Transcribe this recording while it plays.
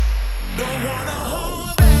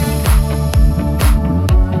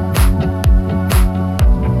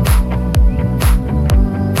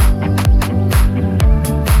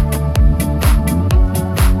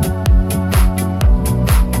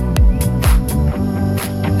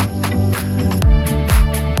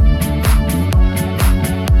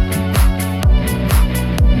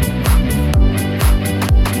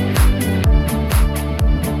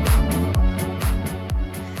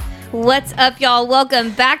What's up, y'all?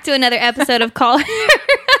 Welcome back to another episode of Call Her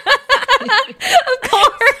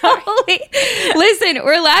Holy. Listen,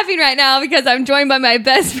 we're laughing right now because I'm joined by my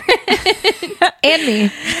best friend and me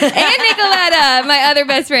and Nicoletta, my other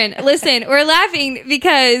best friend. Listen, we're laughing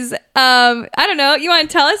because I don't know. You want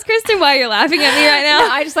to tell us, Kristen, why you're laughing at me right now? No,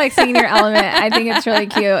 I just like singing your Element. I think it's really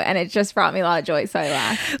cute, and it just brought me a lot of joy, so I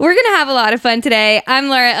laugh. We're gonna have a lot of fun today. I'm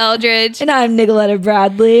Laura Eldridge, and I'm Nicoletta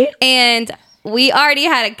Bradley, and we already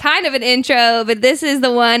had a kind of an intro, but this is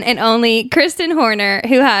the one and only Kristen Horner,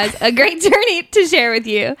 who has a great journey to share with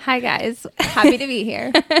you. Hi, guys. Happy to be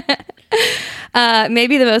here.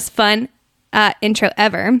 Maybe the most fun intro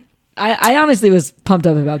ever. I honestly was pumped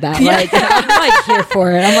up about that. Like, I'm like here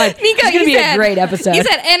for it. I'm like, Nico, it's going to be a great episode. You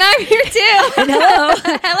said, and I'm here too. And hello.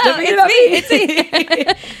 Hello, it's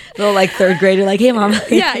me. Little like third grader, like, hey, mom.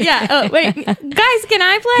 Yeah. Oh, wait. Guys, can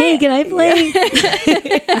I play? Hey, can I play?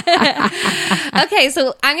 Okay,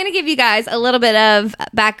 so I'm going to give you guys a little bit of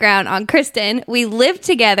background on Kristen. We lived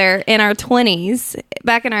together in our 20s,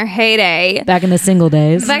 back in our heyday. Back in the single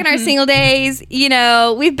days. Back in our single days, you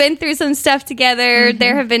know, we've been through some stuff together.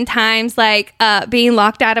 There have been times like being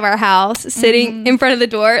locked out of our house, sitting in front of the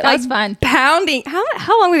door. That was fun. Pounding.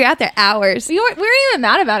 How long were we out there? Hours. We weren't even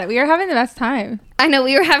mad about it. We were having the best time. I know,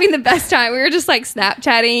 we were having the best time. We were just like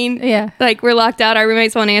Snapchatting. Yeah. Like we're locked out. Our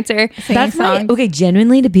roommates won't answer. That's my, okay,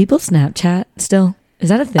 genuinely, do people Snapchat still? Is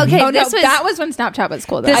that a thing? Okay, that was when Snapchat was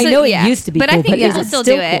cool, though. I know it used to be but cool, I think but people still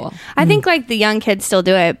do it. Cool? I think like the young kids still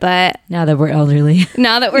do it, but now that we're elderly.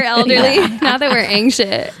 now that we're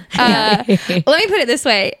anxious. Let me put it this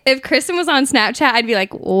way. If Kristen was on Snapchat, I'd be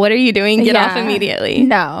like, what are you doing? Get off immediately.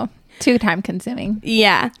 No. Too time consuming.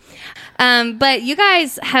 Yeah. But you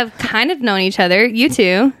guys have kind of known each other. You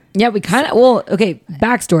two. Yeah, we kind of, well, okay,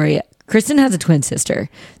 backstory. Kristen has a twin sister.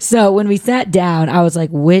 So when we sat down, I was like,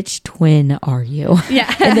 which twin are you?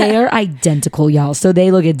 Yeah. And they are identical, y'all. So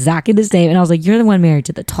they look exactly the same. And I was like, you're the one married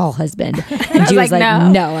to the tall husband. And she was like,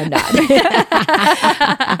 no, I'm not.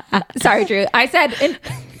 Sorry, Drew. I said,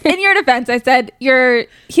 in your defense, I said,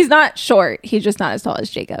 he's not short. He's just not as tall as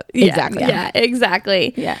Jacob. Yeah, exactly. Yeah,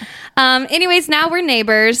 exactly. Yeah. Anyways, now we're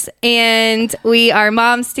neighbors and we are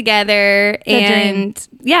moms together.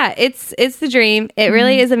 Yeah, it's the dream. It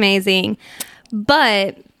really is amazing.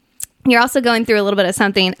 But you're also going through a little bit of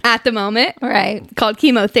something at the moment. Right. Called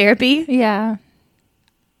chemotherapy. Yeah.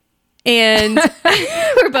 And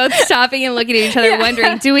we're both stopping and looking at each other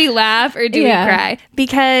wondering, do we laugh or do we cry?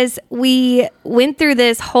 Because we went through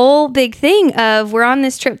this whole big thing of we're on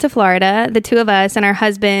this trip to Florida, the two of us and our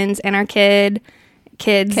husbands and our kids.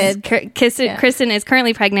 Kristen is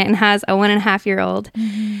currently pregnant and has a 1.5-year-old.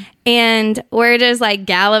 And we're just like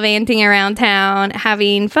gallivanting around town,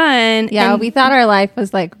 having fun. Yeah, and we thought our life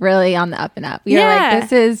was like really on the up and up. We were like,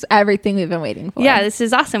 this is everything we've been waiting for. Yeah, this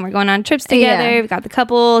is awesome. We're going on trips together. We've got the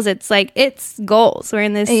couples. It's like, it's goals. We're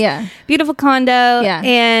in this beautiful condo. Yeah.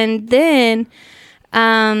 And then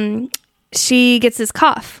she gets this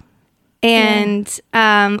cough. And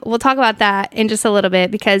we'll talk about that in just a little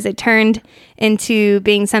bit because it turned into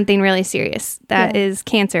being something really serious. That is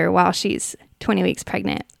cancer while she's 20 weeks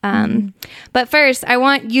pregnant. But first, I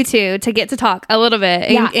want you two to get to talk a little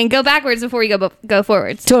bit and go backwards before we go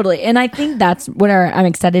forwards. Totally. And I think that's where I'm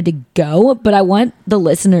excited to go. But I want the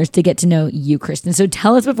listeners to get to know you, Kristen. So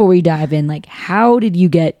tell us before we dive in, like, how did you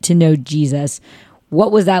get to know Jesus?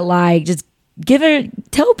 What was that like? Just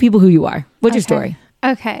tell people who you are. What's your story?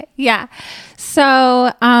 Okay. Yeah.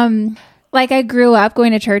 So, like I grew up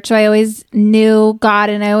going to church, so I always knew God,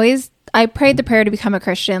 and I prayed the prayer to become a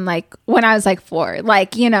Christian, like when I was like 4,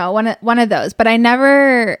 like, you know, one of those, but I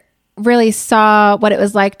never really saw what it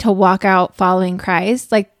was like to walk out following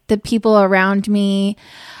Christ. Like the people around me,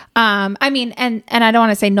 I mean, and I don't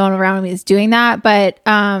want to say no one around me is doing that, but,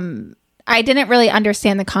 I didn't really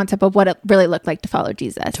understand the concept of what it really looked like to follow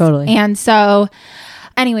Jesus. Totally. And so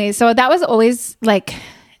anyway, so that was always like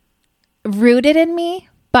rooted in me.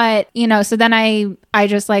 But, you know, so then I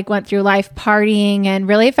just like went through life partying and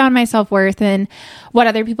really found my self-worth in what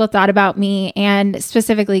other people thought about me, and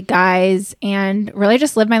specifically guys, and really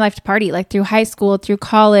just lived my life to party, like through high school, through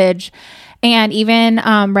college, and even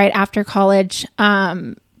right after college,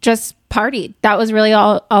 just partied. That was really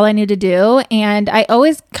all I knew to do. And I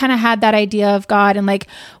always kind of had that idea of God and like,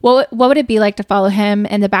 what would it be like to follow him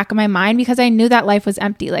in the back of my mind? Because I knew that life was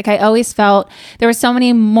empty. Like I always felt there were so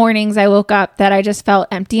many mornings I woke up that I just felt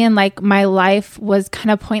empty and like my life was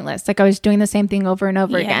kind of pointless. Like I was doing the same thing over and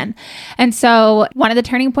over again. And so one of the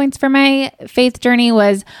turning points for my faith journey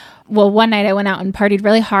was, well, one night I went out and partied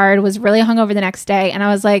really hard, was really hungover the next day. And I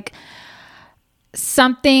was like,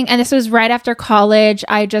 something, and this was right after college.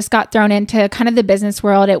 I just got thrown into kind of the business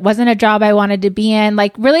world. It wasn't a job I wanted to be in.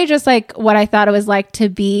 Like really just like what I thought it was like to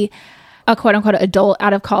be a quote unquote adult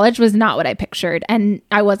out of college was not what I pictured. And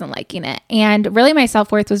I wasn't liking it. And really my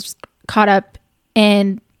self-worth was caught up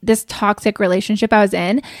in this toxic relationship I was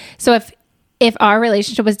in. So if our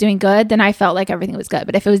relationship was doing good, then I felt like everything was good.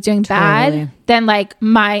 But if it was doing bad, then like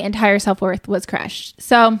my entire self-worth was crushed.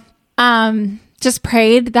 So just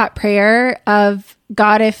prayed that prayer of,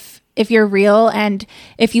 God, if you're real and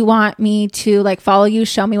if you want me to like follow you,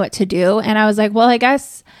 show me what to do. And I was like, well, I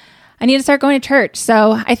guess I need to start going to church.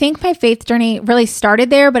 So I think my faith journey really started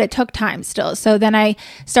there, but it took time still. So then I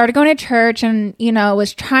started going to church and,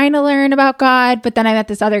 was trying to learn about God, but then I met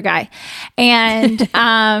this other guy. And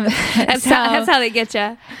that's how they get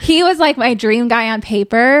you. He was like my dream guy on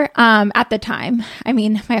paper at the time. I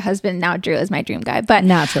mean, my husband now, Drew, is my dream guy, but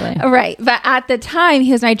naturally. Right. But at the time,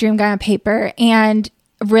 he was my dream guy on paper. And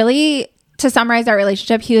really, to summarize our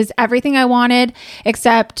relationship, he was everything I wanted,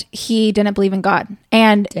 except he didn't believe in God.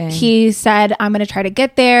 And he said, I'm going to try to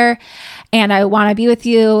get there and I want to be with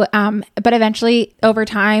you. But eventually, over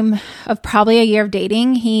time of probably a year of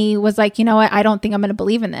dating, he was like, you know what? I don't think I'm going to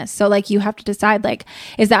believe in this. So like, you have to decide, like,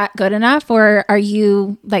 is that good enough? Or are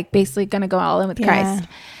you like basically going to go all in with Christ?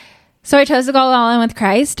 So I chose to go all in with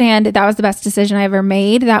Christ, and that was the best decision I ever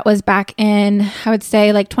made. That was back in, I would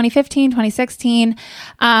say, like 2015, 2016.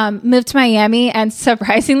 Moved to Miami, and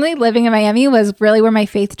surprisingly, living in Miami was really where my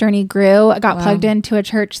faith journey grew. I got plugged into a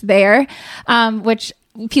church there, which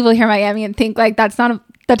people hear Miami and think like that's not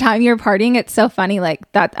the time you're partying. It's so funny. Like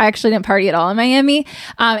that, I actually didn't party at all in Miami.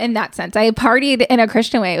 In that sense, I partied in a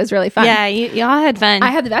Christian way. It was really fun. Yeah, y'all had fun.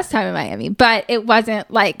 I had the best time in Miami, but it wasn't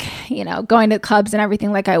like, going to clubs and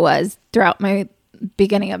everything like I was throughout my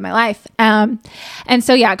beginning of my life. And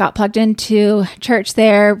so, I got plugged into church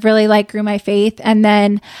there, really grew my faith. And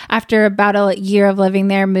then after about a year of living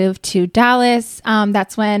there, moved to Dallas.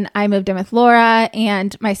 That's when I moved in with Laura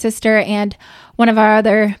and my sister and one of our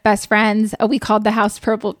other best friends. We called the house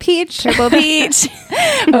Purple Peach. Purple Peach.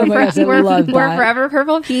 Oh my gosh, I love that. We're forever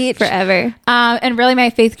Purple Peach. Forever. And really my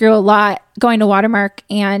faith grew a lot going to Watermark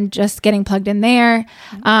and just getting plugged in there.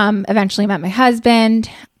 Eventually met my husband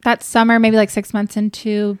that summer, maybe like 6 months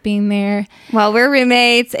into being there. Well, we're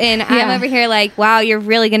roommates and I'm over here like, wow, you're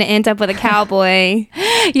really going to end up with a cowboy.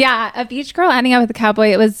 Yeah, a beach girl ending up with a cowboy.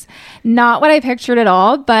 It was not what I pictured at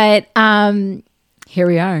all, but here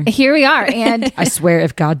we are. And I swear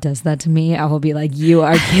if God does that to me, I will be like, you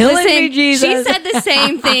are killing me, Jesus. She said the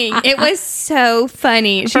same thing. It was so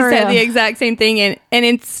funny. She said the exact same thing.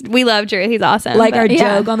 And we love Drew. He's awesome. Our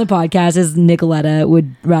joke on the podcast is Nicoletta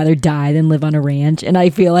would rather die than live on a ranch. And I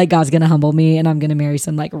feel like God's going to humble me and I'm going to marry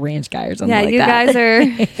some ranch guy or something like that. Yeah,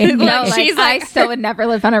 you guys are. No, she's I still would never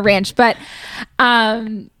live on a ranch. But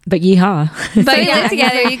yeehaw. But you lived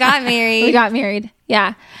together. You got married. We got married.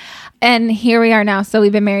 Yeah. And here we are now. So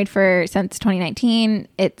we've been married since 2019.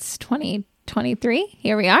 It's 2023.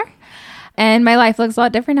 Here we are. And my life looks a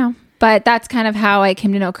lot different now. But that's kind of how I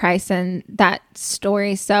came to know Christ and that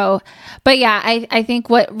story. So, but I think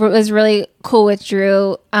what was really cool with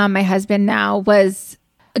Drew, my husband now, was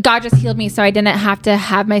God just healed me. So I didn't have to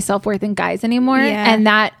have my self-worth in guys anymore. Yeah. And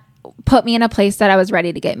that put me in a place that I was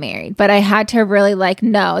ready to get married. But I had to really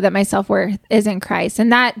know that my self-worth is in Christ.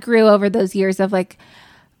 And that grew over those years of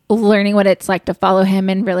learning what it's like to follow him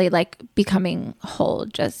and really becoming whole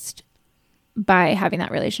just by having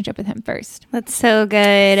that relationship with him first. That's so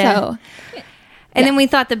good. So, and then we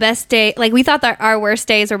thought the best day, we thought that our worst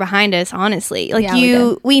days were behind us, honestly.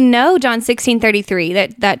 We know John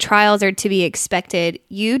 16:33 that trials are to be expected.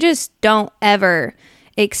 You just don't ever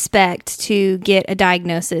expect to get a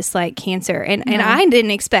diagnosis like cancer. And I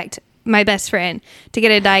didn't expect my best friend to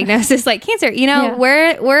get a diagnosis like cancer.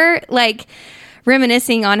 We're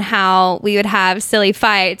reminiscing on how we would have silly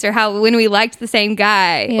fights or how when we liked the same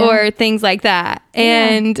guy or things like that.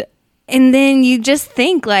 And then you just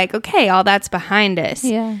think okay, all that's behind us.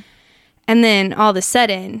 Yeah. And then all of a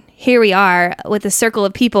sudden, here we are with a circle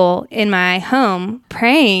of people in my home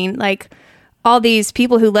praying, all these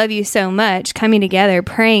people who love you so much coming together,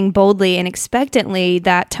 praying boldly and expectantly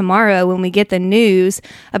that tomorrow when we get the news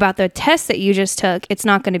about the test that you just took, it's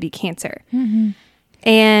not going to be cancer. Mm-hmm.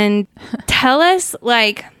 And tell us,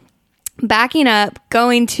 backing up,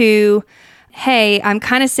 going to, hey, I'm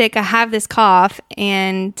kind of sick. I have this cough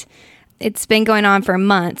and it's been going on for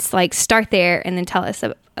months. Start there and then tell us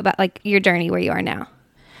about your journey where you are now.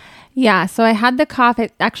 Yeah. So I had the cough.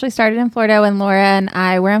 It actually started in Florida when Laura and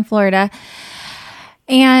I were in Florida.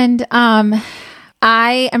 And I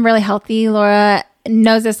am really healthy. Laura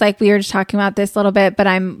knows this. We were just talking about this a little bit, but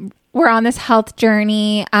we're we're on this health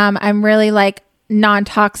journey. I'm really like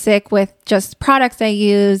non-toxic with just products I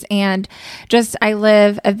use, and just I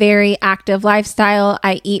live a very active lifestyle.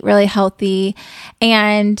 I eat really healthy,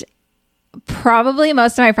 and probably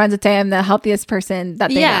most of my friends would say I'm the healthiest person that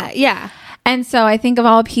they know. Yeah. And so I think of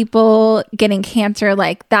all people getting cancer,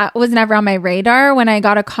 like that was never on my radar. When I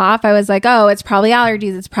got a cough, I was like, oh, it's probably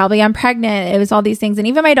allergies. It's probably I'm pregnant. It was all these things. And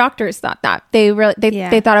even my doctors thought that. They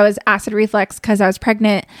thought I was acid reflux because I was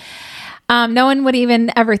pregnant. No one would even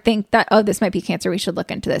ever think that, oh, this might be cancer. We should look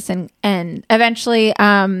into this. And eventually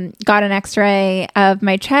got an x-ray of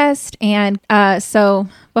my chest. And so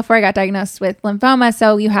before I got diagnosed with lymphoma,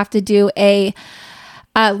 so you have to do a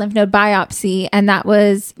lymph node biopsy. And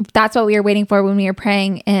that's what we were waiting for when we were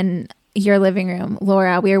praying in your living room,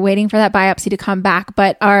 Laura. We were waiting for that biopsy to come back.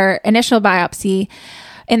 But our initial biopsy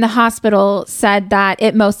in the hospital said that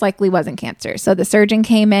it most likely wasn't cancer. So the surgeon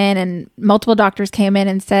came in and multiple doctors came in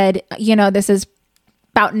and said, this is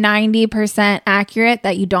about 90% accurate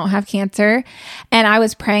that you don't have cancer. And I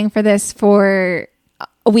was praying for this for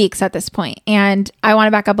weeks at this point. And I want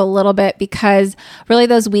to back up a little bit, because really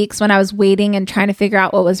those weeks when I was waiting and trying to figure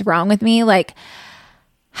out what was wrong with me, like,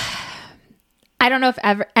 I don't know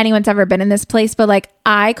if anyone's ever been in this place, but like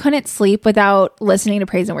I couldn't sleep without listening to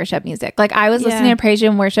praise and worship music. Like I was listening to praise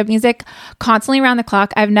and worship music constantly around the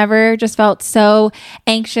clock. I've never just felt so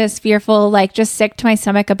anxious, fearful, like just sick to my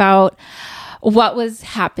stomach about what was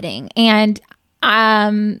happening. And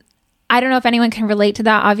I don't know if anyone can relate to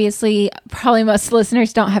that. Obviously, probably most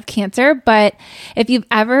listeners don't have cancer, but if you've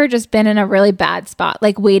ever just been in a really bad spot,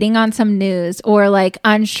 like waiting on some news or like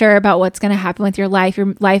unsure about what's going to happen with your life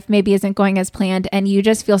maybe isn't going as planned, and you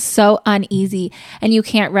just feel so uneasy and you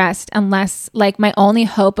can't rest unless, like, my only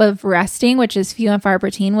hope of resting, which is few and far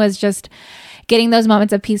between, was just getting those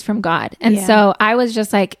moments of peace from God. And so I was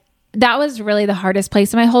just like, that was really the hardest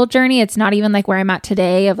place in my whole journey. It's not even like where I'm at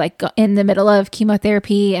today of like in the middle of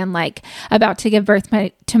chemotherapy and like about to give birth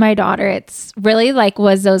to my daughter. It's really like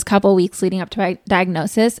was those couple weeks leading up to my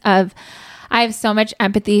diagnosis of, I have so much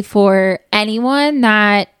empathy for anyone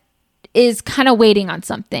that is kind of waiting on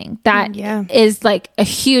something that is like a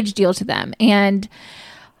huge deal to them, and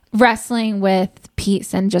wrestling with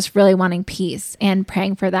peace and just really wanting peace and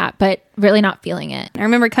praying for that, but really not feeling it. I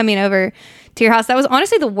remember coming over to your house. That was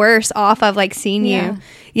honestly the worst off of like seeing you,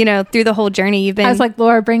 through the whole journey. You've been. I was like,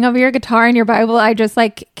 Laura, bring over your guitar and your Bible. I just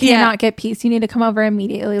like cannot get peace. You need to come over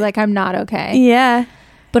immediately. Like I'm not okay. Yeah.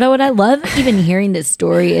 But what I love even hearing this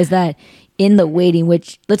story is that in the waiting,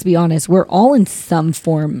 which let's be honest, we're all in some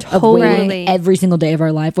form of waiting every single day of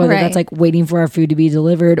our life, whether that's like waiting for our food to be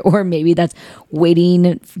delivered, or maybe that's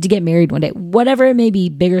waiting to get married one day, whatever it may be,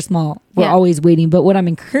 big or small, we're always waiting. But what I'm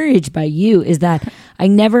encouraged by you is that I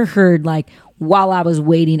never heard like, while I was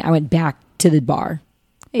waiting, I went back to the bar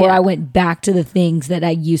or I went back to the things that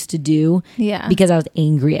I used to do because I was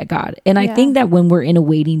angry at God. And I think that when we're in a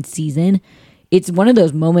waiting season, it's one of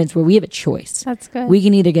those moments where we have a choice. That's good. We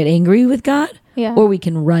can either get angry with God or we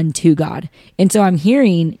can run to God. And so I'm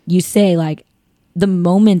hearing you say like the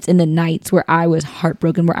moments in the nights where I was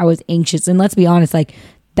heartbroken, where I was anxious. And let's be honest, like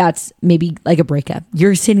that's maybe like a breakup.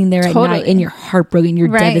 You're sitting there at night and you're heartbroken. You're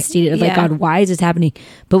devastated. Like, God, why is this happening?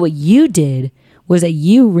 But what you did was that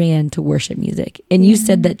you ran to worship music. And you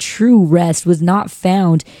said that true rest was not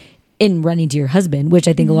found in running to your husband, which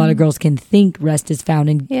I think a lot of girls can think rest is found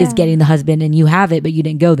in is getting the husband, and you have it, but you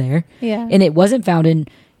didn't go there. And it wasn't found in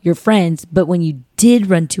your friends. But when you did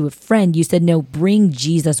run to a friend, you said, no, bring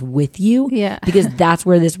Jesus with you because that's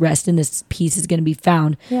where this rest and this peace is going to be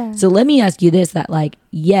found. So let me ask you this, that like,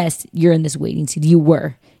 yes, you're in this waiting season.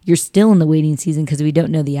 You're still in the waiting season because we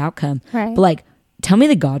don't know the outcome. But like, tell me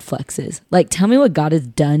the God flexes. Like, tell me what God has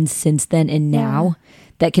done since then and now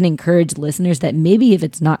that can encourage listeners that maybe if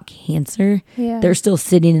it's not cancer, they're still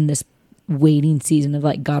sitting in this waiting season of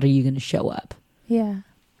like, God, are you going to show up?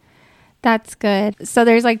 That's good. So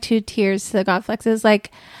there's like two tiers to the God flexes.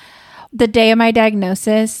 Like the day of my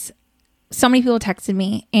diagnosis, so many people texted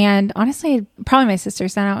me, and honestly, probably my sister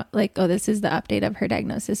sent out like, oh, this is the update of her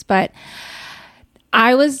diagnosis. But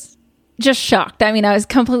I was just shocked. I mean, I was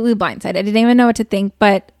completely blindsided. I didn't even know what to think,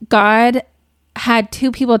 but God had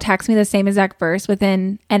two people text me the same exact verse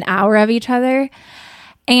within an hour of each other.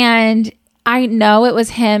 And I know it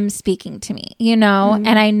was him speaking to me, and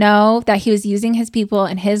I know that he was using his people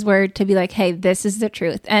and his word to be like, hey, this is the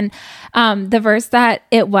truth. And the verse that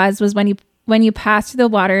it was when you pass through the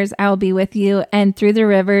waters, I will be with you, and through the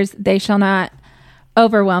rivers, they shall not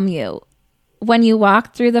overwhelm you. When you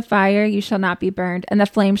walk through the fire, you shall not be burned, and the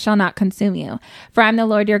flame shall not consume you. For I'm the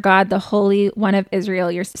Lord your God, the Holy One of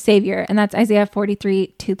Israel, your Savior. And that's Isaiah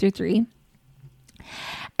 43, 2-3.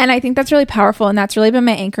 And I think that's really powerful. And that's really been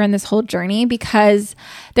my anchor in this whole journey, because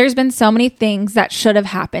there's been so many things that should have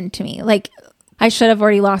happened to me. Like, I should have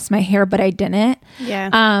already lost my hair, but I didn't.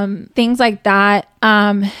 Yeah. Things like that.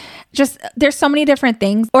 Just there's so many different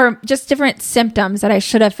things, or just different symptoms that I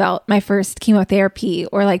should have felt my first chemotherapy,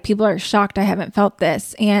 or like people are shocked I haven't felt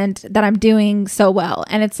this and that I'm doing so well.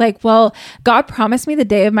 And it's like, well, God promised me the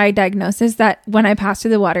day of my diagnosis that when I pass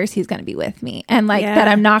through the waters, he's going to be with me, and like that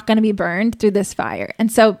I'm not going to be burned through this fire. And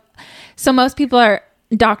so most people are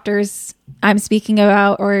doctors I'm speaking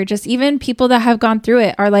about, or just even people that have gone through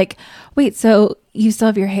it, are like, wait, so you still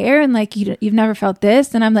have your hair and like you've never felt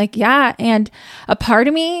this? And I'm like, yeah. And a part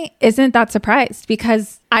of me isn't that surprised,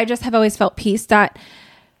 because I just have always felt peace that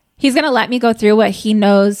he's going to let me go through what he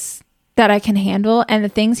knows that I can handle, and the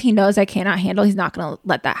things he knows I cannot handle, he's not going to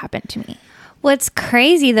let that happen to me. What's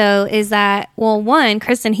crazy though is that, well, one,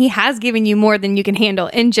 Kristen, he has given you more than you can handle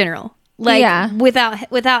in general. Like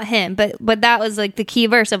without him, but that was like the key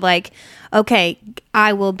verse of like, okay,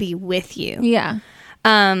 I will be with you. Yeah.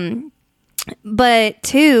 But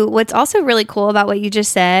two, what's also really cool about what you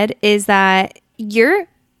just said is that you're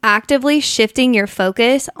actively shifting your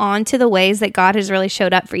focus onto the ways that God has really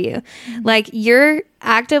showed up for you. Mm-hmm. Like, you're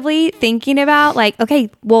actively thinking about like, okay,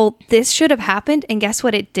 well, this should have happened, and guess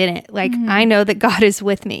what? It didn't. Like, I know that God is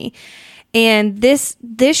with me. And this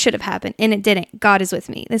should have happened, and it didn't. God is with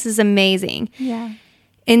me. This is amazing. Yeah.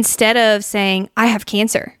 Instead of saying, I have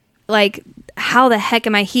cancer. Like, how the heck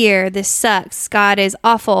am I here? This sucks. God is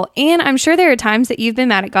awful. And I'm sure there are times that you've been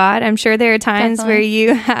mad at God. I'm sure there are times where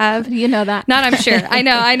you have. You know that. Not I'm sure. I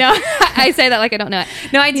know. I say that like I don't know it.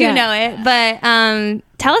 No, I do know it. But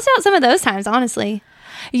tell us about some of those times, honestly.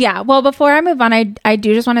 Yeah. Well, before I move on, I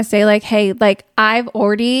do just want to say like, hey, like I've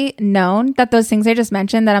already known that those things I just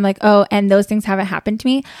mentioned that I'm like, oh, and those things haven't happened to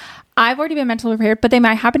me. I've already been mentally prepared, but they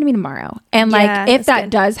might happen to me tomorrow. And like, if that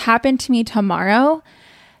does happen to me tomorrow,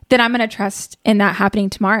 then I'm going to trust in that happening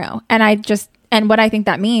tomorrow. And what I think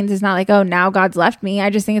that means is not like, oh, now God's left me. I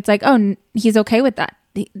just think it's like, oh, he's okay with that.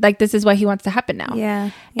 Like, this is what he wants to happen now.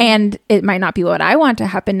 Yeah. And it might not be what I want to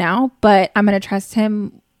happen now, but I'm going to trust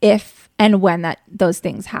him if and when those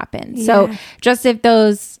things happen. Yeah. So just if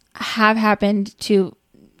those have happened to,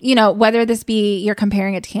 you know, whether this be you're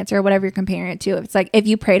comparing it to cancer or whatever you're comparing it to, it's like if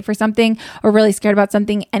you prayed for something or really scared about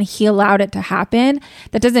something and he allowed it to happen,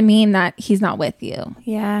 that doesn't mean that he's not with you.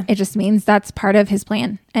 Yeah. It just means that's part of his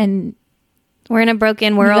plan. And we're in a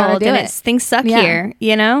broken world and things suck here,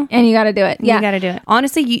 you know? And you got to do it. Yeah. You got to do it.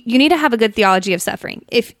 Honestly, you need to have a good theology of suffering.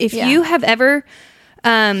 If you have ever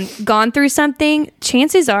gone through something,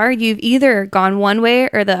 chances are you've either gone one way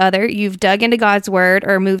or the other. You've dug into God's word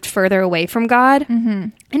or moved further away from God,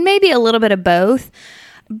 and maybe a little bit of both.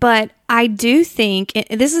 But I do think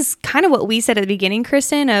this is kind of what we said at the beginning,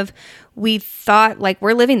 Kristen, of we thought like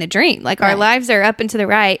we're living the dream, like our lives are up and to the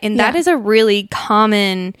right. And that is a really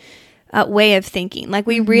common way of thinking. Like,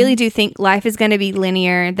 we really do think life is going to be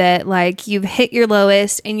linear, that like you've hit your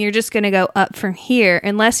lowest and you're just going to go up from here,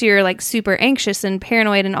 unless you're like super anxious and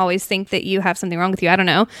paranoid and always think that you have something wrong with you. I don't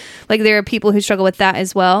know. Like, there are people who struggle with that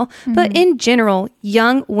as well. But in general,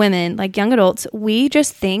 young women, like young adults, we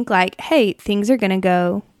just think like, hey, things are going to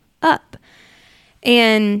go up.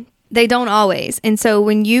 And they don't always. And so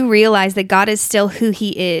when you realize that God is still who he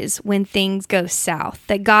is when things go south,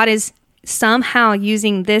 that God is somehow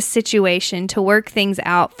using this situation to work things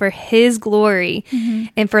out for his glory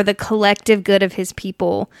and for the collective good of his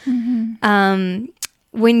people. When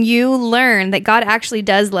you learn that God actually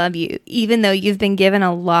does love you, even though you've been given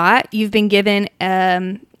a lot, you've been given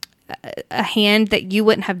a hand that you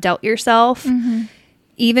wouldn't have dealt yourself,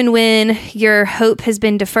 even when your hope has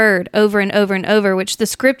been deferred over and over and over, which the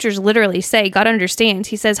scriptures literally say, God understands.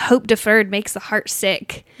 He says, hope deferred makes the heart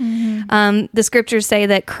sick. The scriptures say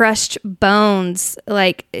that crushed bones,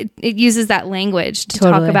 like it uses that language to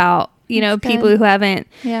talk about, you know, people who haven't,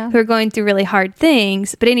 who are going through really hard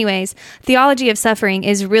things. But anyways, theology of suffering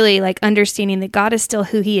is really like understanding that God is still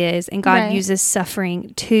who he is, and God uses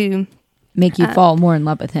suffering to make you fall more in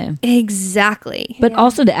love with him. Exactly. But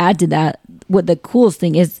also to add to that, what the coolest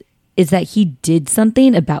thing is that he did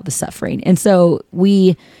something about the suffering. And so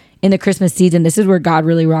we, in the Christmas season, this is where God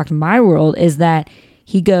really rocked my world, is that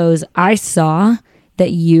he goes, I saw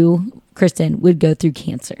that you, Kristen, would go through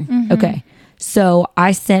cancer. Okay. So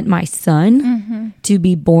I sent my son to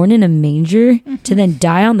be born in a manger, to then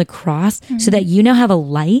die on the cross, so that you now have a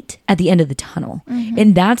light at the end of the tunnel.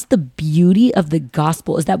 And that's the beauty of the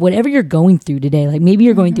gospel, is that whatever you're going through today, like maybe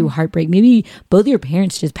you're going through heartbreak, maybe both of your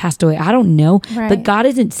parents just passed away, I don't know, but God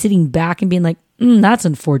isn't sitting back and being like, that's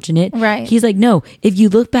unfortunate. Right. He's like, no, if you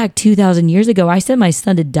look back 2,000 years ago, I sent my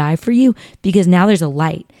son to die for you because now there's a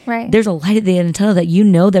light. Right. There's a light at the end of the tunnel that you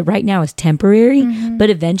know that right now is temporary. But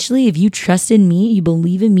eventually, if you trust in me, you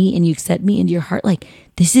believe in me, and you accept me into your heart, like,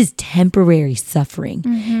 this is temporary suffering.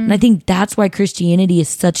 And I think that's why Christianity is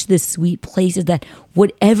such this sweet place, is that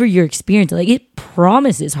whatever you're experiencing, like, it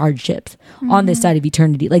promises hardships on this side of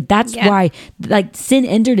eternity. Like, that's why, like, sin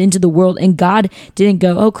entered into the world and God didn't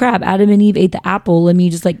go, oh crap, Adam and Eve ate the apple, let me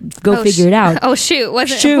just like go figure it out. Oh shoot,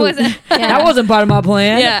 wasn't That wasn't part of my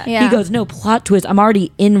plan. Yeah. He goes, no, plot twist, I'm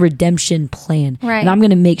already in redemption plan. Right. And I'm going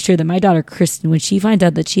to make sure that my daughter Kristen, when she finds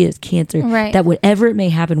out that she has cancer, Right. that whatever it may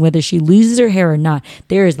happen, whether she loses her hair or not,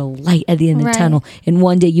 there is a light at the end of the Right. tunnel. And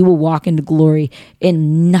one day you will walk into glory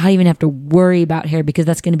and not even have to worry about hair, because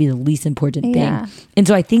that's going to be the least important Yeah. thing. And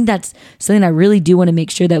so I think that's something I really do want to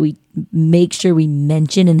make sure that we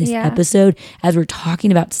mention in this Yeah. episode as we're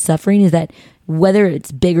talking about suffering, is that whether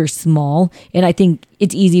it's big or small, and I think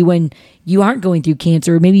it's easy when you aren't going through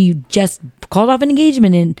cancer, or maybe you just called off an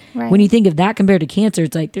engagement, and Right. when you think of that compared to cancer,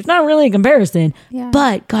 it's like there's not really a comparison. Yeah.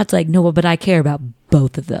 But God's like, no, but I care about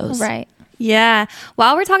both of those. Right. Yeah.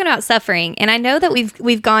 While we're talking about suffering, and I know that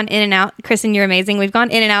we've gone in and out, Kristen, you're amazing. We've gone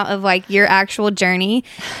in and out of like your actual journey.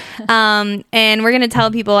 And we're going to tell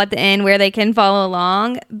people at the end where they can follow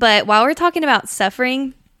along. But while we're talking about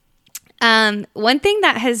suffering, one thing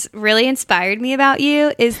that has really inspired me about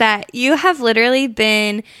you is that you have literally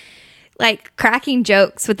been like cracking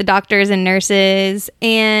jokes with the doctors and nurses,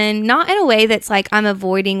 and not in a way that's like I'm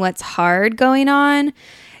avoiding what's hard going on.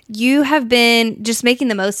 You have been just making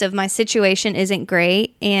the most of my situation isn't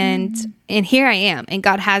great, and here I am, and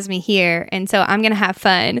God has me here, and so I'm gonna have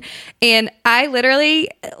fun. And I literally,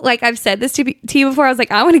 like I've said this to you before, I was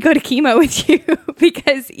like, I want to go to chemo with you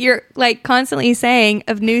because you're like constantly saying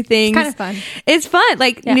of new things. It's kind of fun. It's fun,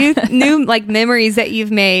 like new like memories that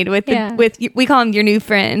you've made with we call them your new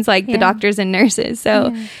friends, like the doctors and nurses.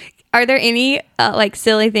 So. Are there any like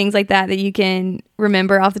silly things like that you can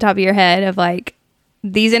remember off the top of your head of like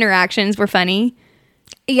these interactions were funny?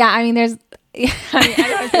 Yeah, I mean, there's.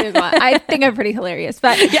 I think I'm pretty hilarious,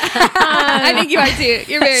 but I think you are too.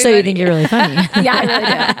 You're very. So funny. you think you're really funny? yeah,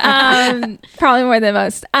 I really do. Probably more than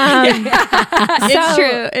most. It's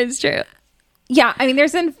true. It's true. Yeah, I mean,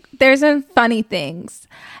 there's some funny things,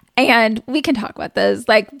 and we can talk about those.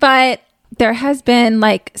 Like, but there has been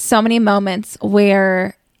like so many moments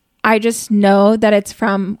where I just know that it's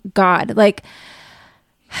from God. Like.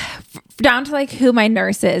 Down to like who my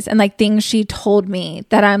nurse is and like things she told me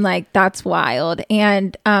that I'm like, that's wild.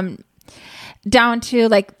 And down to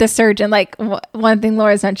like the surgeon, like one thing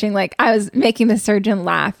Laura's mentioning, like I was making the surgeon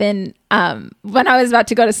laugh, and when I was about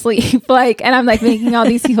to go to sleep, like, and I'm like making all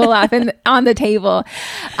these people laugh on the table.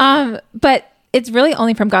 But it's really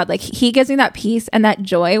only from God. Like he gives me that peace and that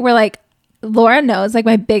joy where like Laura knows like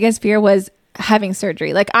my biggest fear was having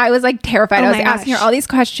surgery. Like I was like terrified. Oh I was my asking her gosh. all these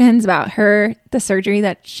questions about the surgery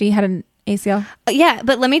that she had an ACL. Yeah,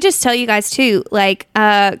 but let me just tell you guys too. Like,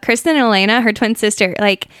 Kristen and Elena, her twin sister.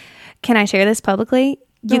 Like, can I share this publicly?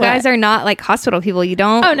 You What? guys are not like hospital people. You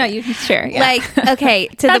don't. Oh no, you can share. Yeah. Like, okay,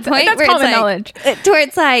 to the point that's where it's common like, knowledge. to where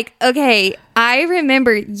it's like, okay, I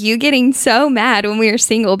remember you getting so mad when we were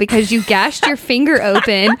single because you gashed your finger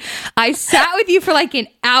open. I sat with you for like an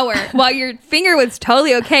hour while your finger was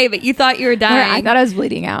totally okay, but you thought you were dying. I thought I was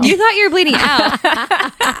bleeding out. You thought you were bleeding out.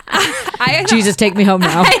 Jesus, take me home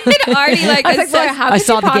now. I had already like, I was like, Laura, how I could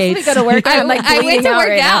saw you the possibly gates. go to work? And I'm like I went bleeding to out work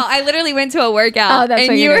right out. now? I literally went to a workout. Oh, that's and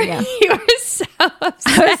what you you're were doing, you were so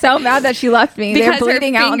upset. I was so mad that she left me. They're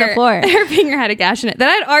bleeding out on the floor. Her finger had a gash in it that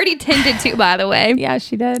I'd already tended to, by the way. Yeah,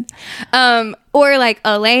 she did. Or like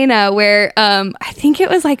Elena, where I think it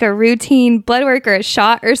was like a routine blood work or a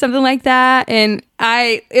shot or something like that, and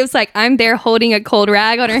it was like I'm there holding a cold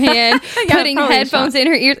rag on her hand, Yeah, putting probably a headphones shot. in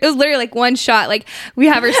her ears. It was literally like one shot. Like we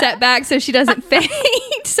have her set back so she doesn't faint.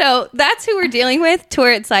 So that's who we're dealing with. To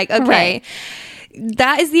where it's like, okay. Right.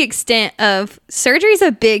 That is the extent of surgery is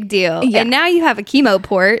a big deal. Yeah. And now you have a chemo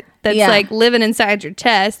port that's Yeah. like living inside your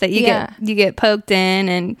chest that you Yeah. get poked in,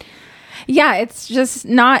 and Yeah, it's just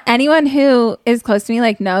not, anyone who is close to me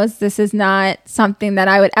like knows this is not something that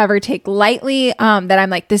I would ever take lightly. That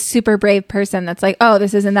I'm like this super brave person that's like, oh,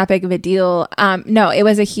 this isn't that big of a deal. No, it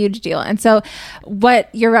was a huge deal. And so what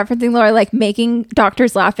you're referencing, Laura, like making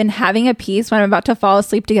doctors laugh and having a peace when I'm about to fall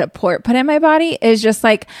asleep to get a port put in my body is just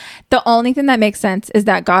like the only thing that makes sense is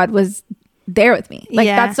that God was there with me. Like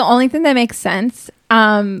Yeah. that's the only thing that makes sense.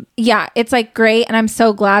 Yeah, it's like great. And I'm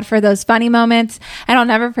so glad for those funny moments and I'll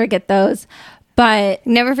never forget those. But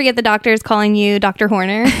Never forget the doctors calling you Dr.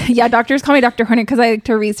 Horner. yeah, doctors call me Dr. Horner because I like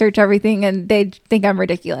to research everything and they think I'm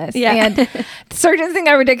ridiculous. Yeah. And surgeons think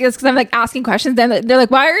I'm ridiculous because I'm like asking questions. Then they're like,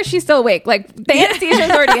 why is she still awake? Like the anesthesia's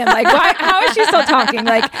already in. Like, how is she still talking?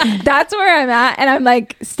 Like, that's where I'm at. And I'm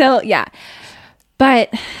like, still, yeah.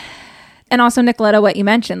 But, and also Nicoletta, what you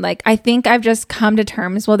mentioned, like, I think I've just come to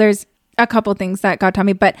terms. Well, there's a couple things that God taught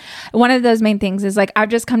me, but one of those main things is like, I've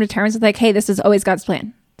just come to terms with like, hey, this is always God's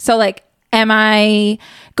plan. So like, am I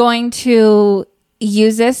going to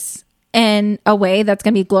use this in a way that's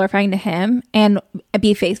going to be glorifying to him and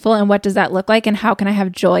be faithful? And what does that look like? And how can I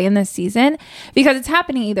have joy in this season? Because it's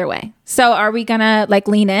happening either way. So are we going to like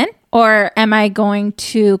lean in, or am I going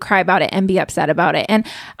to cry about it and be upset about it? And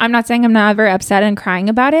I'm not saying I'm never upset and crying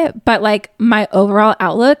about it, but like my overall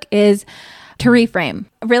outlook is to reframe.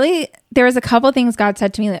 Really, there was a couple things God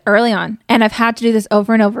said to me early on, and I've had to do this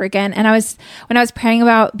over and over again. And when I was praying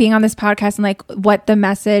about being on this podcast and like what the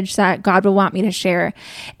message that God would want me to share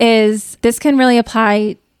is, this can really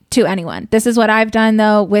apply to anyone. This is what I've done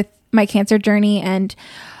though with my cancer journey and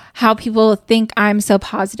how people think I'm so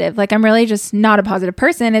positive. Like, I'm really just not a positive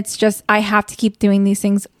person. It's just, I have to keep doing these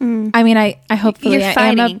things. I mean, I hopefully I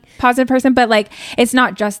am a positive person, but like, it's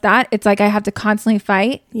not just that. It's like, I have to constantly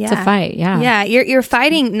fight. It's a fight. Yeah. Yeah. You're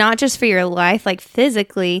fighting not just for your life, like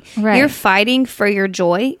physically, Right. You're fighting for your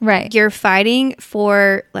joy. Right. You're fighting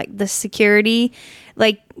for like the security,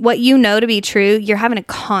 like what you know to be true. You're having to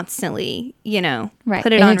constantly, Right.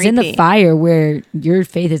 put it And on it's repeat. in the fire where your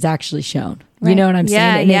faith is actually shown. You Right. know what I'm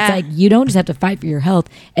Yeah, saying? And yeah. it's like, you don't just have to fight for your health.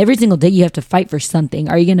 Every single day you have to fight for something.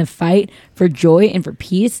 Are you going to fight for joy and for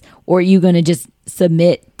peace? Or are you going to just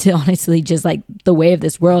submit to honestly just like the way of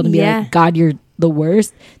this world and be Yeah. like, God, you're the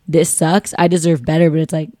worst. This sucks. I deserve better. But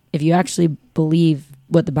it's like, if you actually believe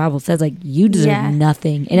what the Bible says, like, you deserve Yeah.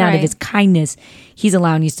 nothing. And out of Right. his kindness, he's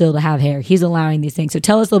allowing you still to have hair. He's allowing these things. So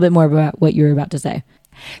tell us a little bit more about what you were about to say.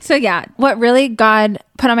 So yeah, what really God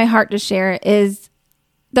put on my heart to share is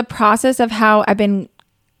the process of how I've been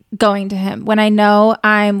going to him when I know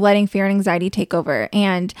I'm letting fear and anxiety take over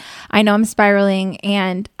and I know I'm spiraling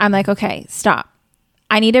and I'm like, okay, stop.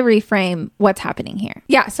 I need to reframe what's happening here.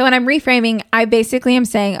 Yeah. So when I'm reframing, I basically am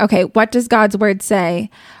saying, okay, what does God's word say?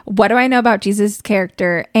 What do I know about Jesus'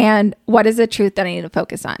 character? And what is the truth that I need to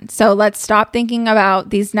focus on? So let's stop thinking about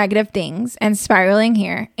these negative things and spiraling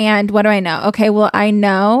here. And what do I know? Okay, well, I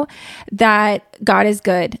know that God is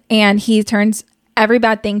good and he turns every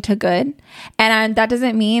bad thing to good. And that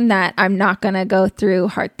doesn't mean that I'm not going to go through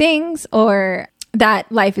hard things or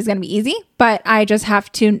that life is going to be easy, but I just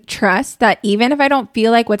have to trust that even if I don't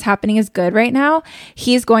feel like what's happening is good right now,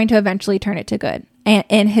 he's going to eventually turn it to good and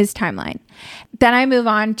in his timeline. Then I move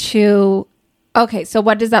on to, okay, so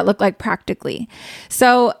what does that look like practically?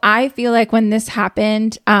 So I feel like when this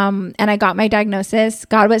happened and I got my diagnosis,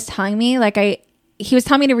 God was telling me he was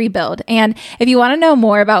telling me to rebuild. And if you want to know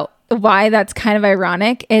more about why that's kind of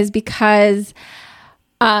ironic is because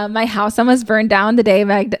my house almost burned down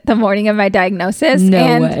the morning of my diagnosis.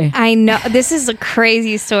 No way. I know. This is a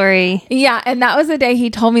crazy story. Yeah. And that was the day he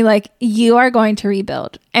told me like, you are going to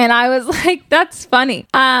rebuild. And I was like, that's funny.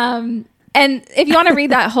 And if you want to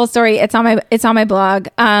read that whole story, it's on my blog.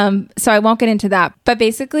 So I won't get into that, but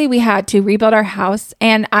basically we had to rebuild our house.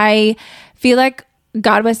 And I feel like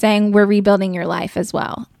God was saying, we're rebuilding your life as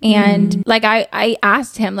well. And like, I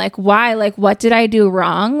asked him like, why, like, what did I do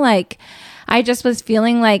wrong? Like, I just was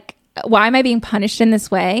feeling like, why am I being punished in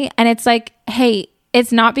this way? And it's like, hey,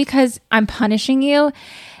 it's not because I'm punishing you.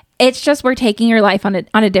 It's just we're taking your life on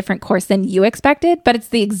a different course than you expected, but it's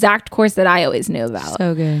the exact course that I always knew about.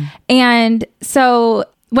 So good. And so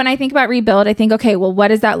when I think about rebuild, I think, okay, well, what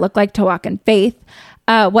does that look like to walk in faith?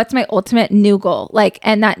 What's my ultimate new goal? Like,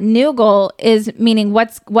 and that new goal is meaning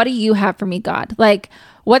what do you have for me, God? Like,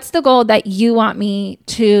 what's the goal that you want me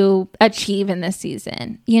to achieve in this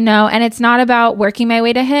season? And it's not about working my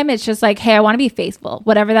way to him. It's just like, hey, I want to be faithful,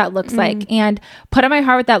 whatever that looks like, and put on my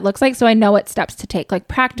heart what that looks like. So I know what steps to take, like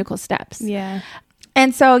practical steps. Yeah.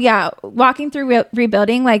 And so, yeah, walking through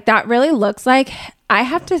rebuilding, like that really looks like I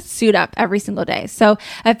have to suit up every single day. So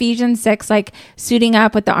Ephesians 6, like suiting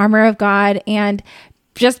up with the armor of God and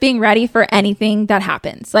just being ready for anything that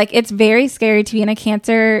happens. Like, it's very scary to be in a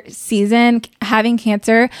cancer season, having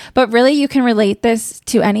cancer, but really you can relate this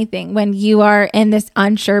to anything when you are in this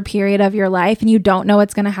unsure period of your life and you don't know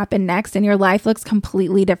what's going to happen next and your life looks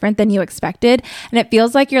completely different than you expected. And it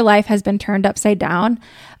feels like your life has been turned upside down.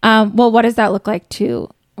 Well, what does that look like to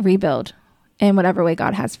rebuild in whatever way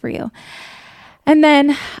God has for you? And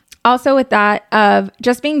then also with that of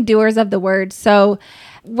just being doers of the word. So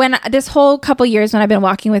when this whole couple years when I've been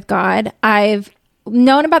walking with God, I've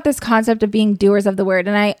known about this concept of being doers of the word,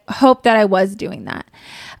 and I hope that I was doing that.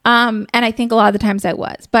 And I think a lot of the times I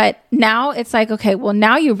was, but now it's like, okay, well,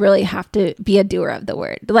 now you really have to be a doer of the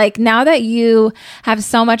word. Like now that you have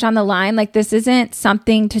so much on the line, like this isn't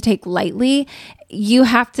something to take lightly. You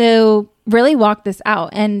have to really walk this out.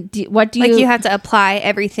 And what do you, like you have to apply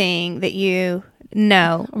everything that you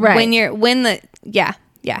know, right?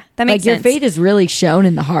 That makes like sense. your faith is really shown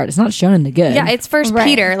in the heart. It's not shown in the good. Yeah, it's First Right.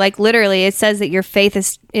 Peter. Like literally, it says that your faith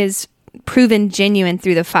is proven genuine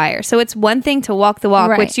through the fire. So it's one thing to walk the walk,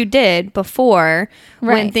 Right. which you did before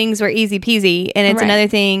when Right. things were easy peasy, and it's Right. another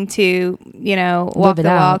thing to walk it the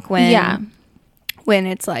out. walk when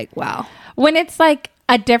it's like wow. when it's like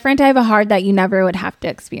a different type of hard that you never would have to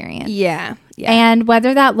experience. Yeah. And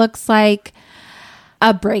whether that looks like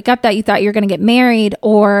a breakup that you thought you were going to get married,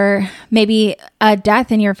 or maybe a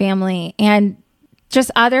death in your family, and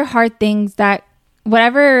just other hard things, that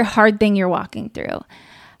whatever hard thing you're walking through,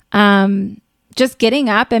 just getting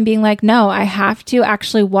up and being like, no, I have to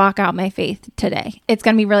actually walk out my faith today. It's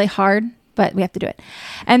going to be really hard, but we have to do it.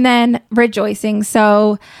 And then rejoicing.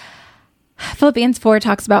 So Philippians 4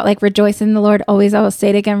 talks about like rejoice in the Lord always. I will say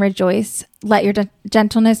it again, rejoice. Let your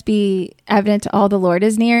gentleness be evident to all, the Lord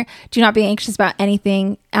is near. Do not be anxious about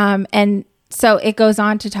anything. And so it goes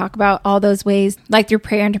on to talk about all those ways, like through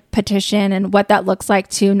prayer and petition, and what that looks like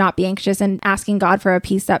to not be anxious and asking God for a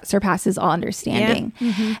peace that surpasses all understanding.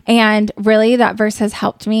 Yeah. Mm-hmm. And really that verse has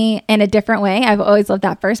helped me in a different way. I've always loved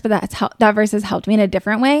that verse, but that verse has helped me in a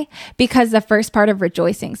different way, because the first part of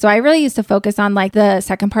rejoicing. So I really used to focus on like the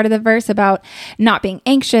second part of the verse about not being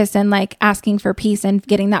anxious and like asking for peace and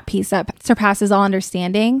getting that peace that surpasses all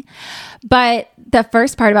understanding. But the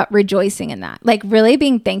first part about rejoicing in that, like really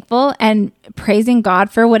being thankful and praising God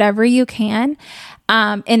for whatever you can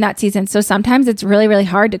in that season. So sometimes it's really, really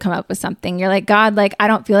hard to come up with something. You're like, God, like, I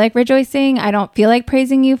don't feel like rejoicing. I don't feel like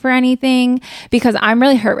praising you for anything, because I'm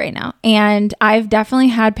really hurt right now. And I've definitely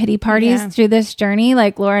had pity parties through this journey.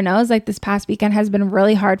 Like Laura knows, like this past weekend has been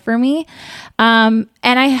really hard for me. And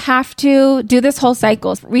I have to do this whole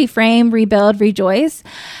cycle, reframe, rebuild, rejoice.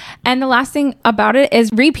 And the last thing about it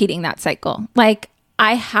is repeating that cycle. Like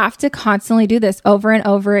I have to constantly do this over and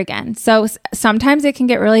over again. So sometimes it can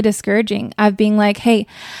get really discouraging of being like, hey,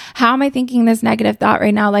 how am I thinking this negative thought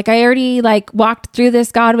right now? Like I already like walked through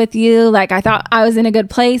this, God, with you. Like I thought I was in a good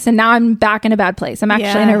place, and now I'm back in a bad place. I'm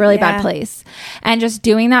actually in a really bad place. And just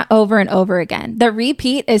doing that over and over again. The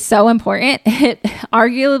repeat is so important. It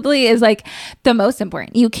arguably is like the most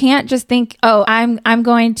important. You can't just think, oh, I'm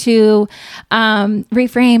going to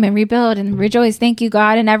reframe and rebuild and rejoice. Thank you,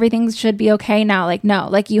 God, and everything should be okay now. Like, no,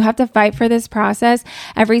 like you have to fight for this process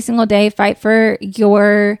every single day, fight for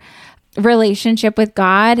your relationship with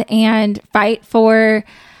God, and fight for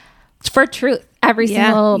truth every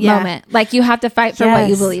single moment. Like you have to fight for what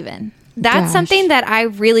you believe in. That's something that I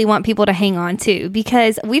really want people to hang on to,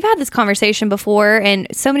 because we've had this conversation before, and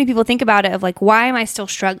so many people think about it of like, why am I still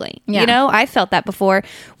struggling? Yeah. You know, I felt that before,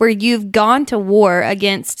 where you've gone to war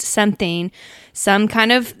against something, some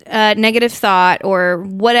kind of negative thought or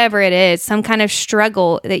whatever it is, some kind of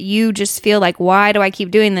struggle that you just feel like, why do I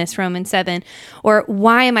keep doing this? Romans 7. Or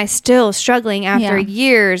why am I still struggling after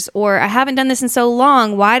years? Or I haven't done this in so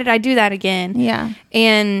long. Why did I do that again? Yeah.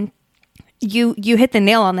 And you hit the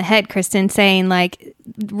nail on the head, Kristen, saying like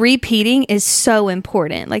repeating is so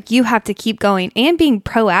important. Like you have to keep going and being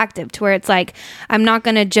proactive, to where it's like, I'm not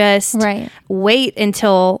going to just wait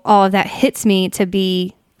until all of that hits me to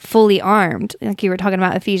be fully armed. Like you were talking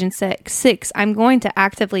about Ephesians 6. I'm going to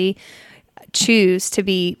actively choose to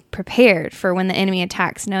be prepared for when the enemy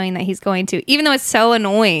attacks, knowing that he's going to, even though it's so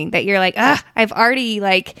annoying that you're like, I've already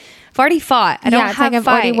fought. I don't have like I've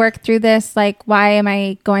already worked through this. Like, why am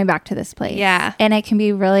I going back to this place? Yeah. And it can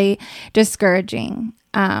be really discouraging.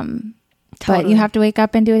 But you have to wake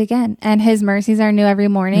up and do it again. And his mercies are new every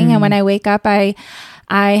morning. And when I wake up, I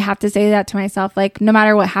have to say that to myself, like, no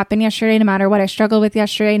matter what happened yesterday, no matter what I struggled with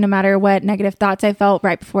yesterday, no matter what negative thoughts I felt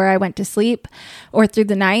right before I went to sleep or through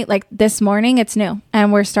the night, like this morning, it's new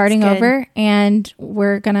and we're starting over, and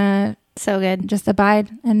we're gonna so good just abide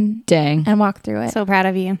and walk through it. So proud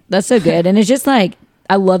of you. That's so good. And it's just like,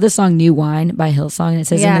 I love the song New Wine by Hillsong. And it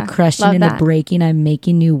says, in the crushing and the breaking, I'm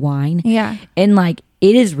making new wine. Yeah. And like,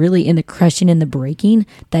 it is really in the crushing and the breaking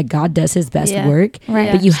that God does his best work.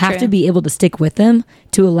 Right. But you have to be able to stick with him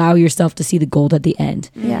to allow yourself to see the gold at the end.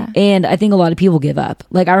 Yeah. And I think a lot of people give up.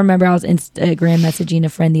 Like I remember I was Instagram messaging a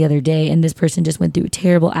friend the other day, and this person just went through a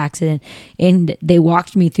terrible accident, and they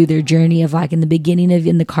walked me through their journey of like, in the beginning of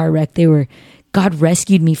in the car wreck, they were God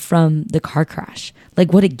rescued me from the car crash.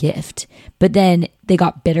 Like, what a gift. But then they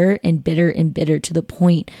got bitter and bitter and bitter to the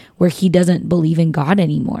point where he doesn't believe in God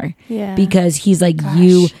anymore. Yeah. Because he's like,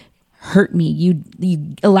 you hurt me. You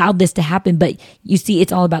allowed this to happen. But you see,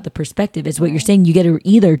 it's all about the perspective. It's what you're saying. You get to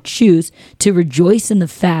either choose to rejoice in the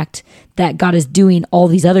fact that God is doing all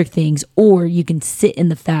these other things, or you can sit in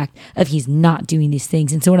the fact of he's not doing these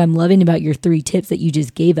things. And so what I'm loving about your 3 tips that you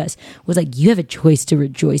just gave us was like, you have a choice to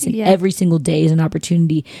rejoice, and every single day is an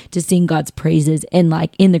opportunity to sing God's praises. And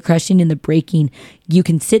like in the crushing and the breaking, you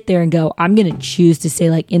can sit there and go, I'm going to choose to say,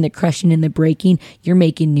 like, in the crushing and the breaking, you're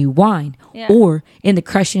making new wine, or in the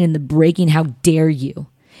crushing and the breaking, how dare you?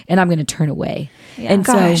 And I'm going to turn away. And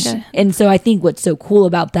so I think what's so cool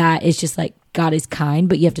about that is just like, God is kind,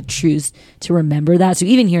 but you have to choose to remember that. So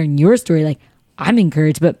even hearing your story, like, I'm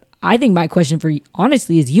encouraged, but I think my question for you,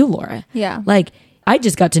 honestly, is you, Laura. Yeah. Like, I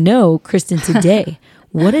just got to know Kristen today.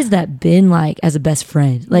 What has that been like as a best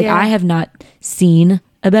friend? Like, I have not seen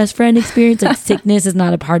a best friend experience. Like, sickness is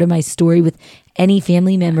not a part of my story with any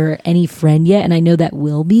family member or any friend yet. And I know that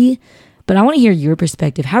will be. But I want to hear your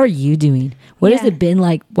perspective. How are you doing? What has it been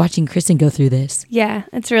like watching Kristen go through this? Yeah,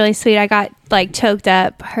 it's really sweet. I got like choked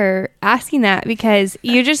up her asking that, because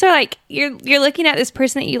you just are like, you're looking at this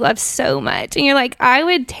person that you love so much, and you're like, I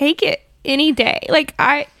would take it any day. Like,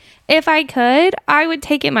 if I could, I would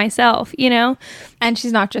take it myself, you know? And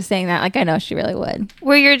she's not just saying that. Like, I know she really would.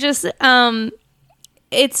 Where you're just,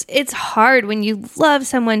 it's hard when you love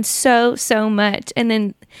someone so much,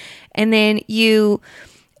 and then you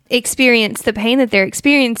experience the pain that they're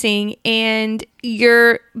experiencing, and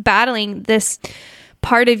you're battling this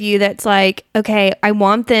part of you that's like, okay, I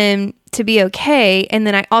want them to be okay, and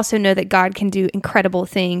then I also know that God can do incredible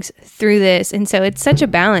things through this. And so it's such a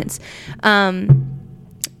balance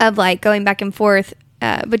of like going back and forth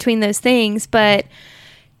between those things. But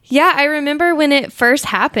yeah, I remember when it first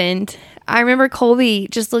happened, I remember Colby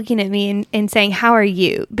just looking at me and saying, how are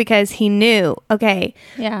you? Because he knew, okay,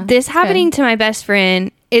 this happening to my best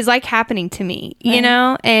friend is like happening to me, you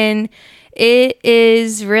know, and it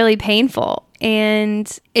is really painful. And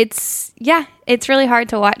it's really hard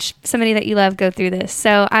to watch somebody that you love go through this.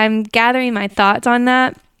 So I'm gathering my thoughts on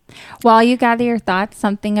that. While you gather your thoughts,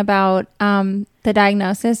 something about the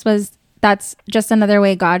diagnosis that's just another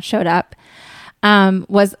way God showed up.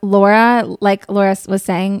 Was Laura, like Laura was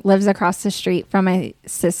saying, lives across the street from my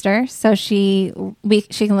sister. So she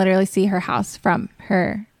can literally see her house from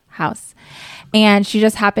her house. And she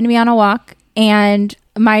just happened to be on a walk, and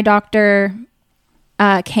my doctor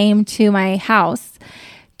came to my house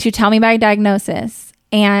to tell me my diagnosis.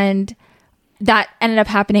 And that ended up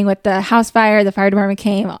happening with the house fire. The fire department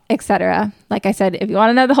came, etc. Like I said, if you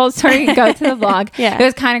want to know the whole story, go to the vlog. It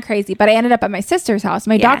was kind of crazy. But I ended up at my sister's house.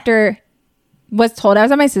 My doctor was told I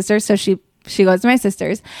was at my sister's, so she goes to my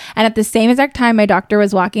sister's. And at the same exact time my doctor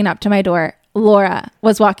was walking up to my door, Laura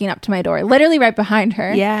was walking up to my door, literally right behind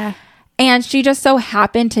her. Yeah. And she just so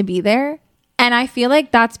happened to be there. And I feel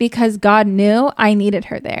like that's because God knew I needed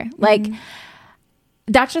her there. Like,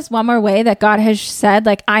 that's just one more way that God has said,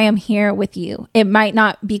 like, I am here with you. It might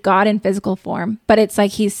not be God in physical form, but it's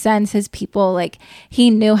like he sends his people. Like,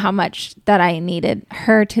 he knew how much that I needed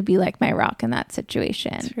her to be like my rock in that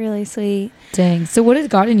situation. It's really sweet. Dang. So what has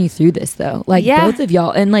gotten you through this, though? Like, both of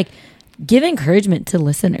y'all, and like, give encouragement to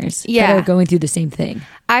listeners that are going through the same thing.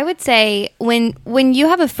 I would say when you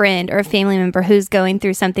have a friend or a family member who's going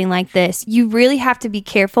through something like this, you really have to be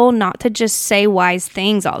careful not to just say wise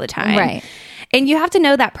things all the time. Right. And you have to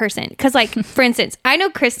know that person. Because, like, for instance, I know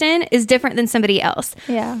Kristen is different than somebody else.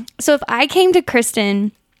 Yeah. So if I came to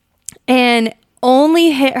Kristen and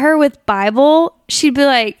only hit her with Bible, she'd be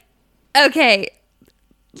like, okay,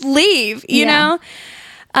 leave, you know?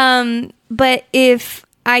 But if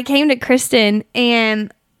I came to Kristen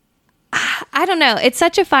and I don't know, it's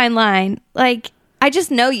such a fine line. Like, I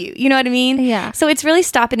just know you know what I mean? Yeah. So it's really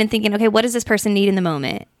stopping and thinking, okay, what does this person need in the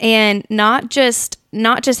moment? And not just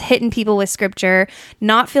hitting people with scripture,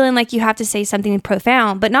 not feeling like you have to say something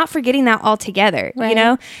profound, but not forgetting that altogether, you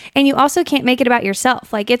know? And you also can't make it about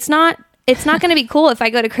yourself. Like, it's not going to be cool if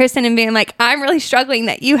I go to Kristen and being like, I'm really struggling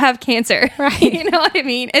that you have cancer. Right. You know what I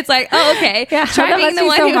mean? It's like, oh, okay. Yeah. Try being the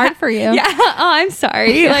one so who hard for you. Yeah. Oh, I'm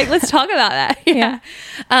sorry. Like, let's talk about that. Yeah.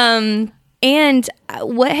 And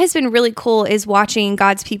what has been really cool is watching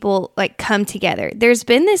God's people like come together. There's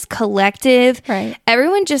been this collective,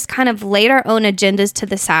 everyone just kind of laid our own agendas to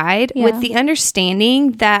the side with the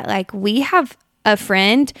understanding that like we have a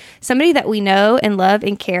friend, somebody that we know and love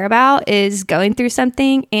and care about is going through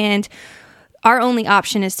something, and our only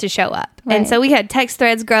option is to show up. And so we had text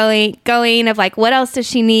threads going of like, what else does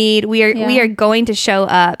she need? We are going to show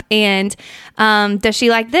up. And does she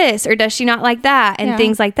like this or does she not like that? And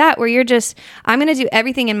things like that, where you're just, I'm going to do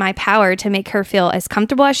everything in my power to make her feel as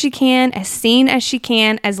comfortable as she can, as seen as she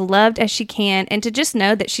can, as loved as she can, and to just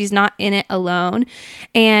know that she's not in it alone.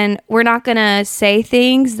 And we're not going to say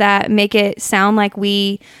things that make it sound like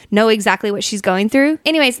we know exactly what she's going through.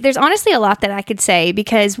 Anyways, there's honestly a lot that I could say,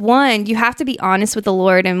 because one, you have to be honest with the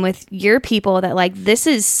Lord and with your people that like, this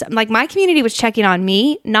is like, my community was checking on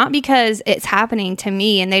me, not because it's happening to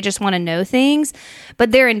me and they just want to know things,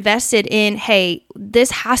 but they're invested in, hey,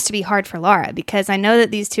 this has to be hard for Laura, because I know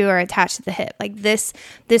that these two are attached to the hip. Like this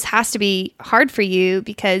has to be hard for you,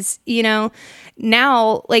 because, you know,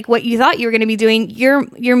 now like what you thought you were going to be doing,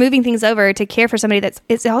 you're moving things over to care for somebody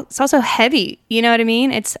it's also heavy. You know what I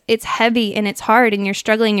mean? It's heavy and it's hard and you're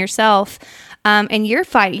struggling yourself. And you're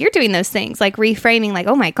doing those things like reframing, like,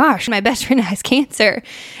 oh my gosh, my best friend has cancer.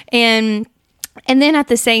 And then at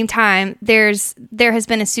the same time, there has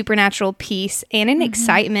been a supernatural peace and an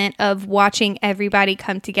excitement of watching everybody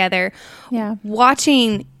come together. Yeah.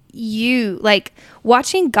 Watching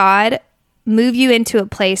God move you into a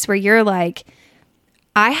place where you're like,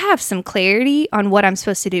 I have some clarity on what I'm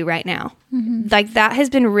supposed to do right now. Like that has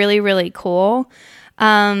been really, really cool.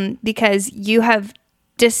 Because you have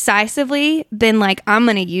decisively been like, I'm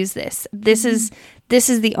going to use this. This is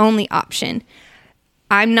the only option.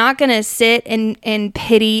 I'm not going to sit and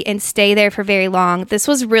pity and stay there for very long. This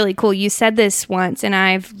was really cool. You said this once and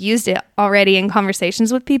I've used it already in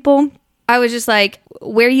conversations with people. I was just like,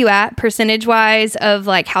 where are you at percentage wise of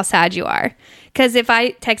like how sad you are? Because if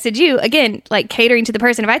I texted you, again, like catering to the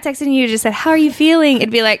person, if I texted you just said, how are you feeling? It'd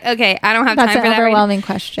be like, okay, I don't have time for that. That's an overwhelming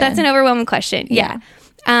question. That's an overwhelming question. Yeah.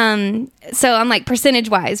 So I'm like, percentage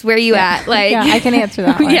wise, where are you at? Like, I can answer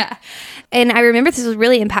that one. Yeah. And I remember this was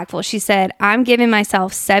really impactful. She said, I'm giving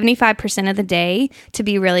myself 75% of the day to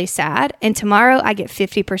be really sad. And tomorrow I get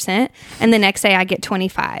 50%. And the next day I get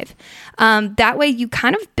 25. That way you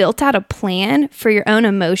kind of built out a plan for your own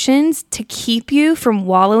emotions to keep you from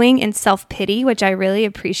wallowing in self-pity, which I really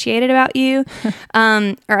appreciated about you.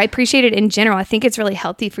 Or I appreciated in general. I think it's really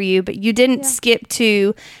healthy for you, but you didn't skip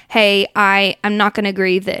to, hey, I'm not going to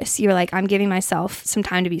grieve this. You're like, I'm giving myself some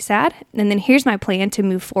time to be sad. And then here's my plan to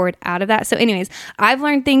move forward out of that. So anyways, I've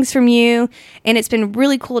learned things from you, and it's been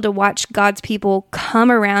really cool to watch God's people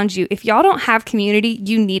come around you. If y'all don't have community,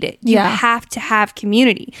 you need it. You have to have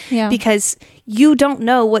community because you don't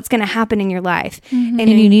know what's going to happen in your life. And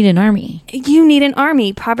you need an army. You need an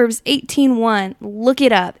army. Proverbs 18:1. Look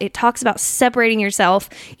it up. It talks about separating yourself.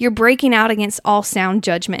 You're breaking out against all sound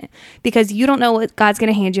judgment because you don't know what God's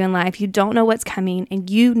going to hand you in life. You don't know what's coming, and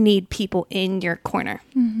you need people in your corner.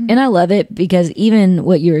 And I love it because even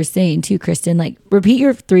what you were saying too, Kristen, like repeat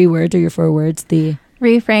your 3 words or your 4 words. The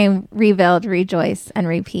reframe, rebuild, rejoice, and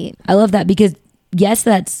repeat. I love that because yes,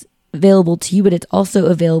 that's available to you, but it's also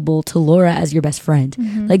available to Laura as your best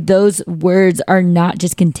friend. Like those words are not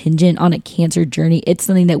just contingent on a cancer journey. It's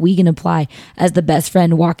something that we can apply as the best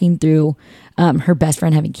friend walking through her best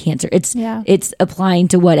friend having cancer. It's applying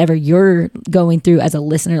to whatever you're going through as a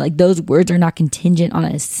listener. Like those words are not contingent on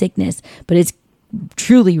a sickness, but it's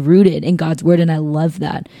truly rooted in God's word, and I love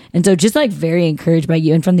that. And so just like very encouraged by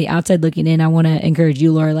you, and from the outside looking in, I want to encourage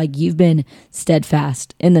you, Laura, like you've been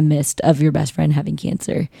steadfast in the midst of your best friend having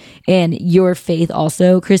cancer, and your faith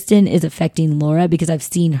also, Kristen, is affecting Laura because I've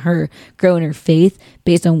seen her grow in her faith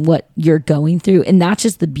based on what you're going through. And that's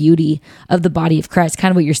just the beauty of the body of Christ,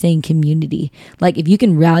 kind of what you're saying, community. Like if you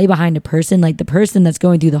can rally behind a person, like the person that's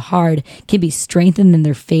going through the hard can be strengthened in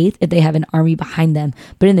their faith if they have an army behind them.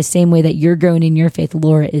 But in the same way that you're growing in your faith,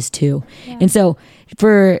 Laura is too. And so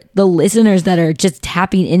for the listeners that are just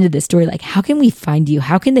tapping into this story, like how can we find you?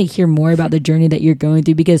 How can they hear more about the journey that you're going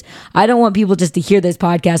through? Because I don't want people just to hear this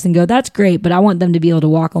podcast and go, that's great, but I want them to be able to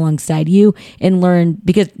walk alongside you and learn,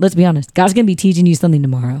 because let's be honest, God's going to be teaching you something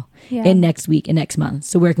tomorrow and next week and next month.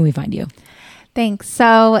 So where can we find you? Thanks.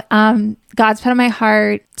 So God's put on my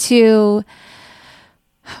heart to,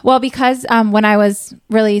 because when I was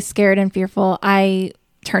really scared and fearful, I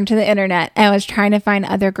turned to the internet and I was trying to find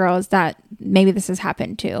other girls that maybe this has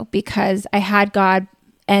happened to, because I had God,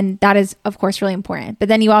 and that is of course really important. But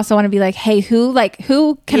then you also want to be like, hey, who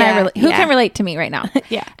can can relate to me right now?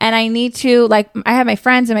 And I need to, like, I have my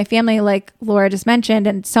friends and my family, like Laura just mentioned,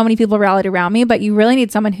 and so many people rallied around me, but you really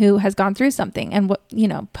need someone who has gone through something, and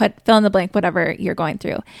fill in the blank, whatever you're going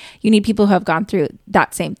through. You need people who have gone through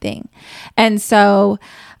that same thing. And so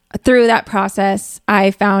through that process,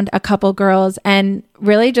 I found a couple girls, and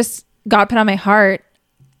really just God put on my heart,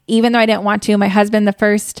 even though I didn't want to. My husband, the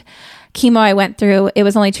first chemo I went through. It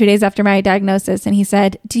was only 2 days after my diagnosis. And he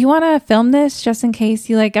said, do you want to film this just in case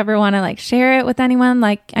you like ever want to like share it with anyone?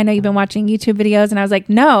 Like, I know you've been watching YouTube videos. And I was like,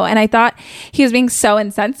 no. And I thought he was being so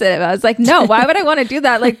insensitive. I was like, no, why would I want to do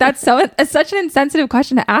that? Like, that's such an insensitive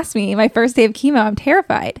question to ask me. My first day of chemo, I'm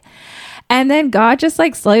terrified. And then God just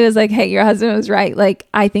like slowly was like, hey, your husband was right. Like,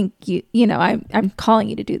 I think I'm calling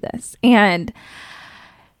you to do this. And,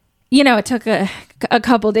 it took a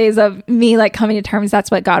couple days of me like coming to terms. That's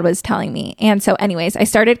what God was telling me. And so anyways, I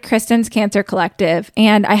started Kristen's Cancer Collective,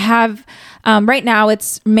 and I have, right now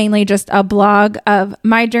it's mainly just a blog of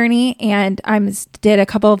my journey, and I did a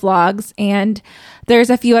couple of vlogs, and there's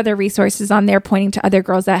a few other resources on there pointing to other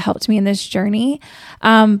girls that helped me in this journey.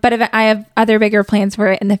 But if I have other bigger plans for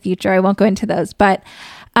it in the future. I won't go into those, but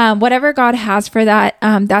whatever God has for that,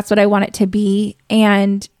 that's what I want it to be.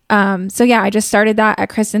 And so yeah, I just started that at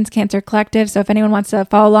Kristen's Cancer Collective. So if anyone wants to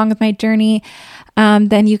follow along with my journey,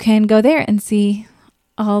 then you can go there and see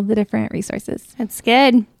all the different resources. That's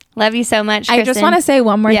good. Love you so much, Kristen. I just want to say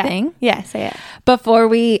one more thing. Yeah, say it. Before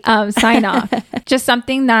we sign off. Just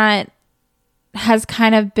something that has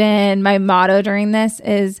kind of been my motto during this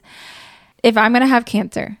is, if I'm going to have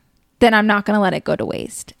cancer, then I'm not going to let it go to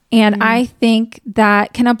waste. And I think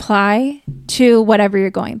that can apply to whatever you're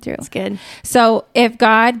going through. That's good. So if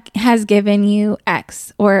God has given you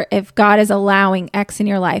X, or if God is allowing X in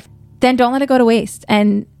your life, then don't let it go to waste.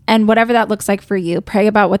 And whatever that looks like for you, pray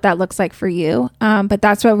about what that looks like for you. But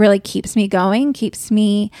that's what really keeps me going, keeps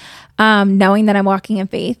me knowing that I'm walking in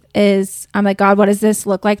faith, is I'm like, God, what does this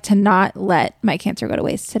look like to not let my cancer go to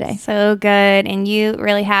waste today? So good. And you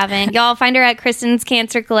really haven't. Y'all find her at Kristen's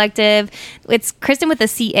Cancer Collective. It's Kristen with a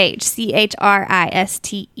CH,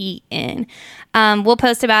 CHRISTEN. We'll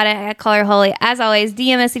post about it at Call Her Holy. As always,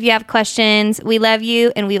 DM us if you have questions. We love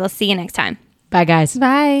you, and we will see you next time. Bye, guys.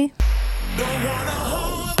 Bye. Don't